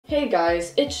Hey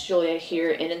guys, it's Julia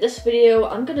here, and in this video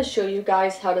I'm going to show you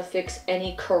guys how to fix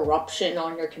any corruption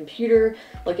on your computer.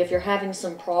 Like if you're having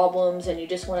some problems and you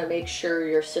just want to make sure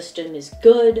your system is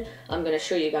good, I'm going to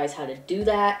show you guys how to do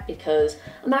that because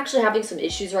I'm actually having some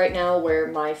issues right now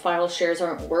where my file shares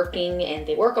aren't working, and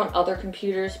they work on other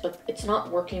computers but it's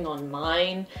not working on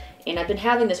mine, and I've been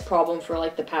having this problem for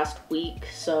like the past week,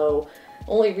 so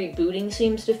only rebooting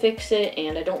seems to fix it,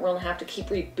 and I don't really have to keep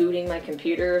rebooting my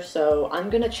computer, so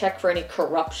I'm gonna check for any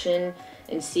corruption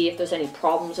and see if there's any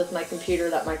problems with my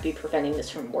computer that might be preventing this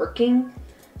from working.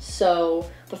 So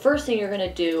the first thing you're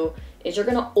gonna do is you're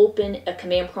gonna open a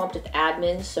command prompt with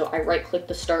admin. So I right click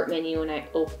the start menu and I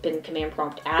open command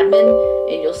prompt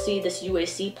admin, and you'll see this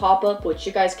UAC pop up, which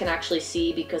you guys can actually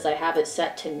see because I have it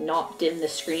set to not dim the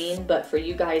screen, but for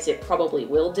you guys it probably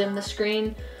will dim the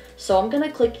screen. So I'm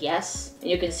gonna click yes,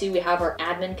 and you can see we have our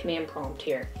admin command prompt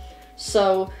here.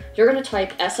 So you're gonna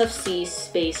type sfc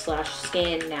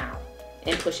 /scan now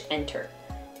and push enter.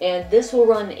 And this will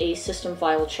run a system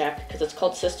file check because it's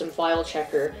called system file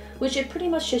checker, which it pretty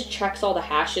much just checks all the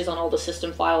hashes on all the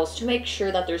system files to make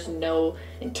sure that there's no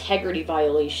integrity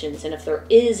violations. And if there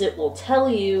is, it will tell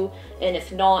you, and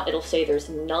if not, it'll say there's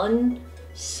none.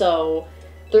 So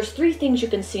there's three things you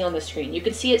can see on the screen. You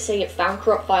can see it say it found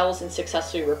corrupt files and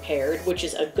successfully repaired, which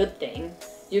is a good thing.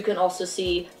 You can also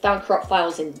see found corrupt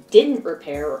files and didn't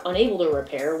repair or unable to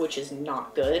repair, which is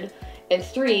not good. And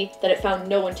three, that it found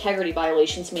no integrity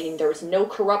violations, meaning there was no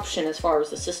corruption as far as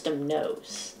the system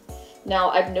knows.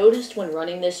 Now, I've noticed when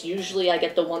running this, usually I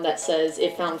get the one that says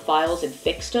it found files and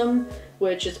fixed them,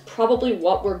 which is probably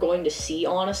what we're going to see,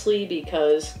 honestly,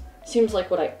 because it seems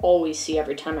like what I always see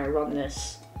every time I run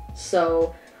this.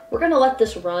 So we're gonna let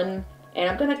this run, and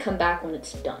I'm gonna come back when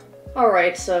it's done.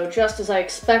 Alright, so just as I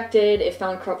expected, it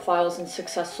found corrupt files and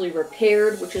successfully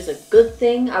repaired, which is a good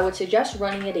thing. I would suggest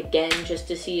running it again just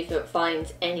to see if it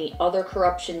finds any other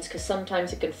corruptions, because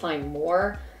sometimes it can find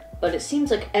more. But it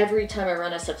seems like every time I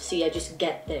run SFC, I just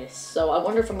get this. So I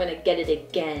wonder if I'm gonna get it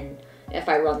again if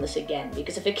I run this again,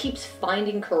 because if it keeps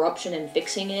finding corruption and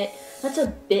fixing it, that's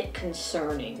a bit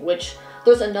concerning, which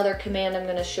there's another command I'm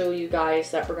going to show you guys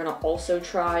that we're going to also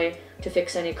try to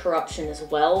fix any corruption as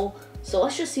well. So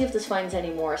let's just see if this finds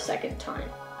any more a second time.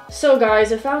 So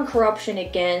guys, I found corruption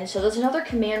again, so there's another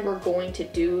command we're going to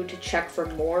do to check for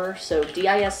more. So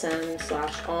DISM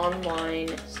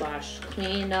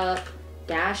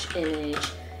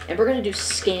 /online/cleanup-image, and we're going to do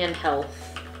scan health.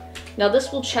 Now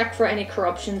this will check for any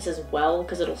corruptions as well,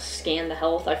 because it'll scan the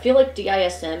health. I feel like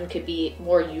DISM could be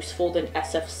more useful than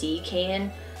SFC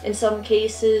can in some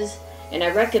cases, and I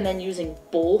recommend using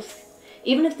both.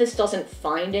 Even if this doesn't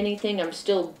find anything, I'm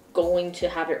still going to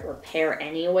have it repair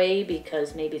anyway,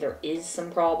 because maybe there is some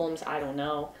problems, I don't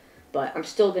know. But I'm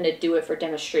still going to do it for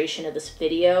demonstration of this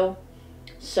video.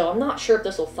 So I'm not sure if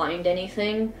this will find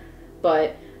anything,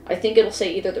 but I think it'll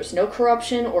say either there's no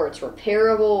corruption or it's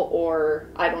repairable, or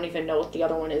I don't even know what the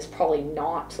other one is, probably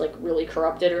not, like really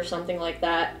corrupted or something like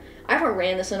that. I haven't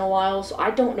ran this in a while, so I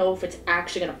don't know if it's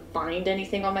actually going to find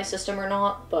anything on my system or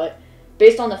not, but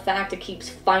based on the fact it keeps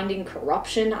finding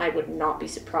corruption, I would not be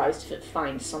surprised if it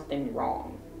finds something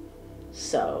wrong.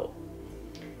 So,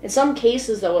 in some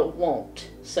cases though it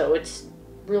won't, so it's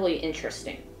really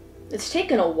interesting. It's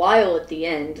taken a while at the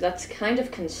end. That's kind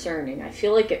of concerning. I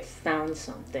feel like it found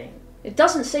something. It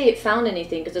doesn't say it found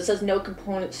anything because it says no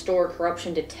component store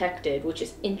corruption detected, which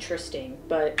is interesting,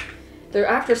 but there,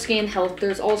 after scan health,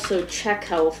 there's also check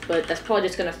health, but that's probably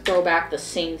just going to throw back the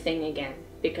same thing again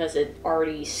because it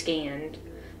already scanned.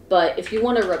 But if you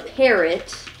want to repair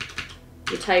it,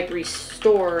 you type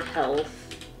restore health.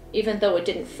 Even though it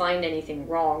didn't find anything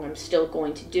wrong, I'm still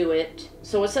going to do it.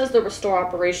 So it says the restore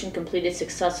operation completed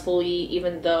successfully,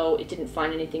 even though it didn't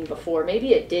find anything before.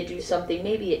 Maybe it did do something,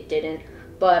 maybe it didn't.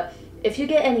 But if you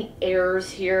get any errors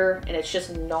here and it's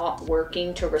just not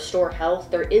working to restore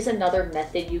health, there is another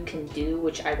method you can do,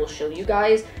 which I will show you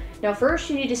guys. Now first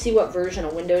you need to see what version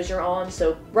of Windows you're on,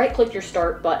 so right click your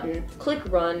start button, click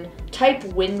run, type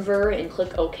WinVer and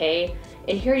click OK.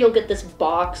 And here you'll get this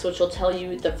box which will tell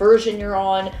you the version you're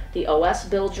on, the OS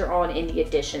build you're on, and the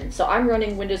edition. So I'm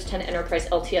running Windows 10 Enterprise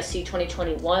LTSC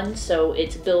 2021, so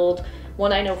it's build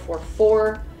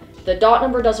 19044. The dot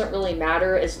number doesn't really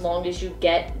matter as long as you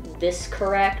get this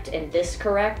correct and this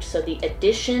correct. So the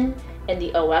edition and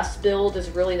the OS build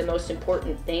is really the most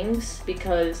important things,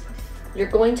 because you're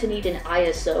going to need an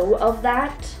ISO of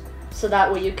that, so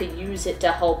that way you could use it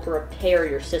to help repair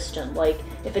your system. Like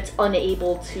if it's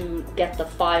unable to get the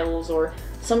files, or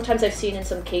sometimes I've seen in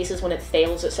some cases when it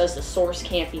fails it says the source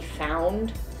can't be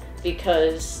found,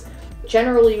 because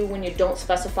generally when you don't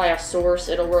specify a source,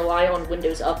 it'll rely on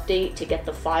Windows Update to get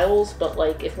the files, but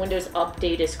like if Windows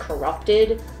Update is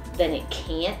corrupted, then it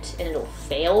can't and it'll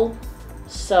fail.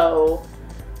 So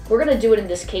we're gonna do it in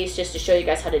this case just to show you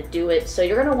guys how to do it. So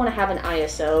you're gonna wanna have an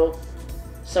ISO.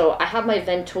 So I have my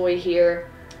Ventoy here,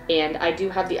 and I do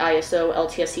have the ISO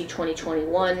LTSC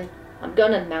 2021. I'm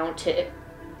gonna mount it,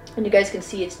 and you guys can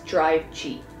see it's drive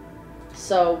G.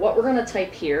 So what we're gonna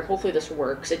type here, hopefully this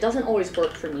works. It doesn't always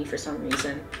work for me for some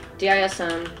reason.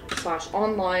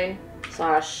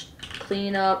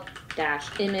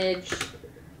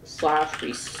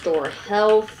 DISM/online/cleanup-image/restore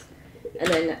health, and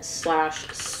then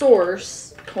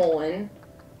 /source :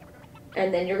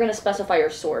 and then you're going to specify your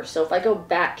source. So if I go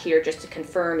back here just to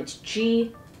confirm, it's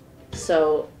G,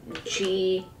 so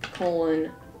G :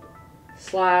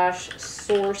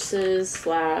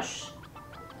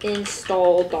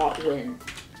 /sources/install.win.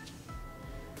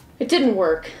 It didn't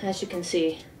work, as you can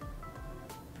see,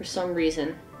 for some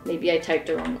reason. Maybe I typed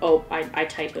it wrong. Oh, I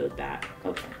typoed that.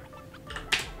 Okay.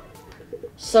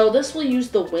 So this will use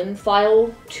the WIM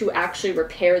file to actually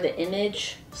repair the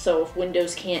image. So if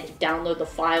Windows can't download the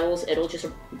files, it'll just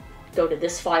go to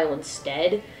this file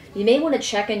instead. You may want to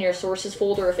check in your sources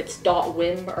folder if it's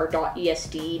 .wim or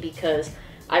 .esd, because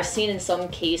I've seen in some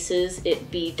cases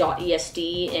it be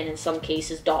 .esd and in some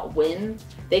cases .wim.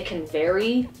 They can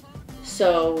vary,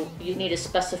 so you need to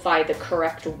specify the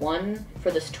correct one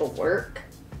for this to work.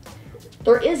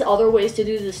 There is other ways to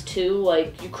do this too,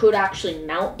 like you could actually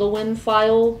mount the WIM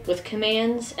file with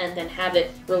commands and then have it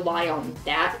rely on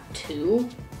that too.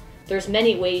 There's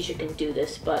many ways you can do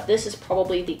this, but this is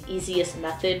probably the easiest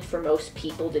method for most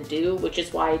people to do, which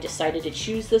is why I decided to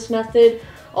choose this method.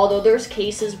 Although there's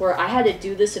cases where I had to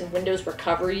do this in Windows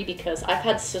Recovery because I've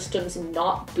had systems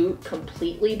not boot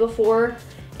completely before,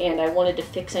 and I wanted to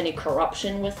fix any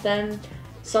corruption with them.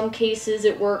 Some cases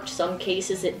it worked, some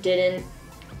cases it didn't.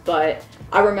 But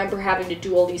I remember having to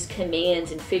do all these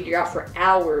commands and figure out for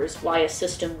hours why a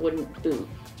system wouldn't boot.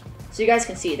 So you guys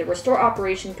can see the restore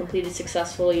operation completed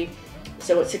successfully.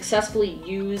 So it successfully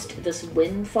used this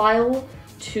WIM file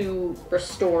to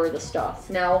restore the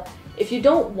stuff. Now, if you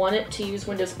don't want it to use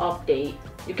Windows Update,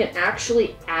 you can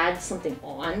actually add something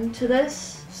on to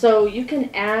this. So you can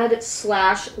add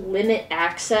 /limit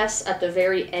access at the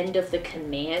very end of the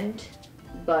command,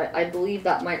 but I believe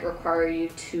that might require you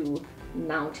to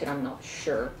mount it, I'm not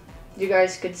sure. You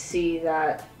guys could see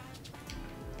that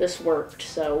this worked,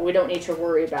 so we don't need to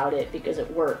worry about it because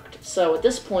it worked. So at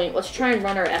this point, let's try and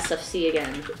run our SFC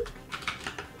again.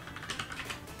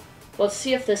 Let's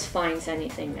see if this finds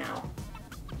anything now.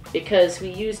 Because we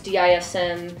used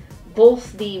DISM,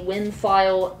 both the WIM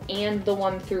file and the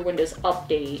one through Windows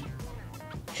Update,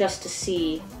 just to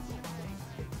see.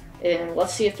 And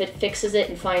let's see if it fixes it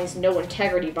and finds no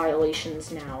integrity violations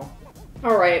now.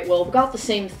 Alright, well, we've got the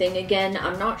same thing again.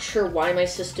 I'm not sure why my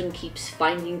system keeps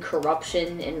finding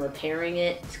corruption and repairing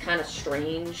it. It's kind of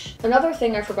strange. Another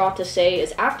thing I forgot to say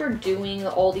is after doing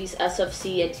all these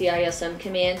SFC and DISM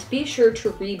commands, be sure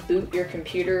to reboot your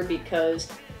computer because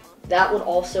that would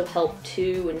also help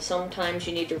too, and sometimes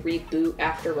you need to reboot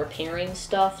after repairing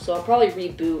stuff. So I'll probably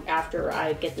reboot after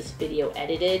I get this video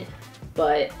edited,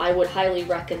 but I would highly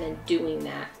recommend doing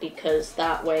that because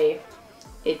that way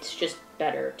it's just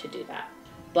better to do that.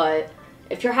 But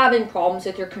if you're having problems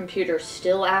with your computer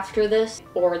still after this,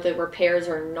 or the repairs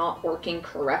are not working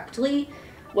correctly,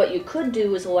 what you could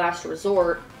do as a last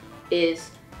resort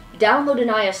is download an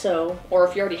ISO, or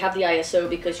if you already have the ISO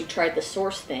because you tried the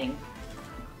source thing,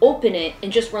 open it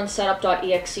and just run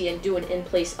setup.exe and do an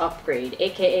in-place upgrade,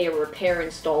 aka a repair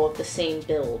install of the same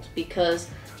build, because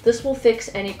this will fix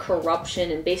any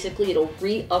corruption and basically it'll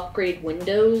re-upgrade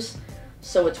Windows.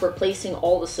 So it's replacing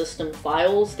all the system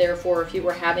files. Therefore, if you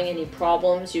were having any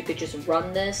problems, you could just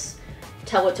run this,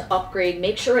 tell it to upgrade.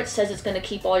 Make sure it says it's going to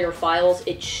keep all your files.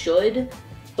 It should,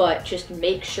 but just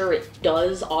make sure it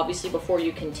does, obviously, before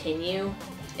you continue.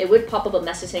 It would pop up a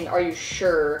message saying, are you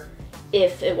sure?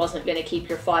 If it wasn't going to keep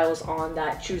your files on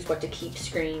that choose what to keep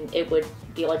screen, it would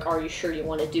be like, are you sure you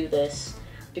want to do this?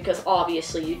 Because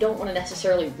obviously you don't want to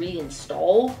necessarily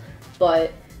reinstall,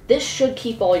 but this should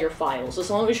keep all your files, as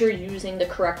long as you're using the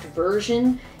correct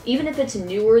version. Even if it's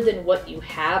newer than what you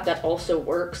have, that also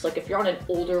works. Like if you're on an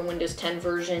older Windows 10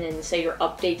 version and say your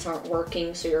updates aren't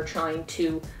working, so you're trying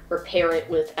to repair it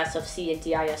with SFC and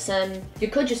DISM, you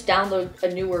could just download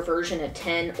a newer version at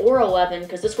 10 or 11,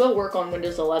 because this will work on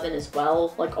Windows 11 as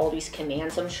well, like all these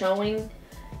commands I'm showing.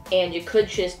 And you could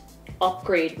just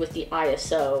upgrade with the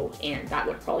ISO, and that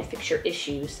would probably fix your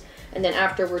issues. And then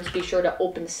afterwards, be sure to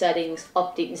open settings,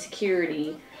 update and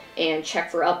security, and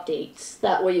check for updates.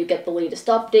 That way you get the latest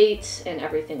updates and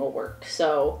everything will work.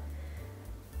 So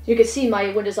you can see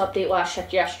my Windows update last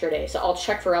checked yesterday, so I'll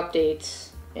check for updates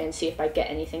and see if I get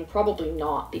anything. Probably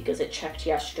not, because it checked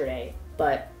yesterday,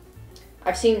 but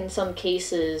I've seen in some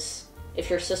cases if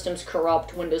your system's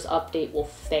corrupt, Windows Update will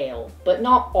fail, but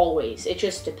not always. It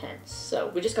just depends. So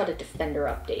we just got a Defender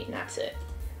update and that's it.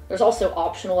 There's also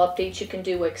optional updates you can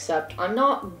do, except I'm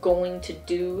not going to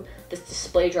do this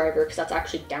display driver because that's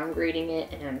actually downgrading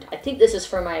it, and I think this is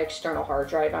for my external hard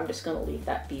drive. I'm just going to leave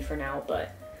that be for now,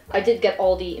 but I did get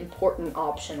all the important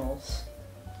optionals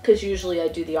because usually I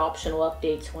do the optional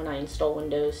updates when I install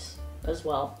Windows as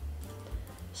well.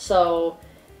 So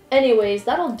anyways,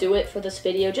 that'll do it for this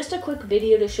video. Just a quick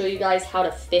video to show you guys how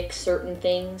to fix certain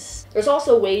things. There's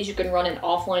also ways you can run an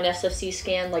offline SFC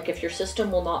scan, like if your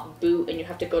system will not boot and you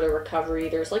have to go to recovery,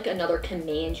 there's like another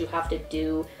command you have to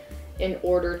do in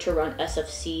order to run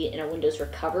SFC in a Windows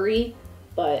recovery.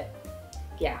 But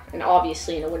yeah, and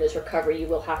obviously in a Windows recovery you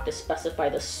will have to specify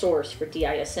the source for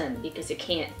DISM because you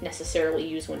can't necessarily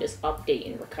use Windows Update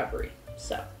in recovery.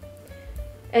 So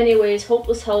anyways, hope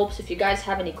this helps. If you guys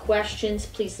have any questions,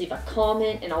 please leave a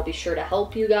comment and I'll be sure to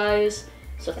help you guys.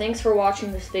 So thanks for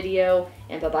watching this video,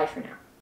 and bye-bye for now.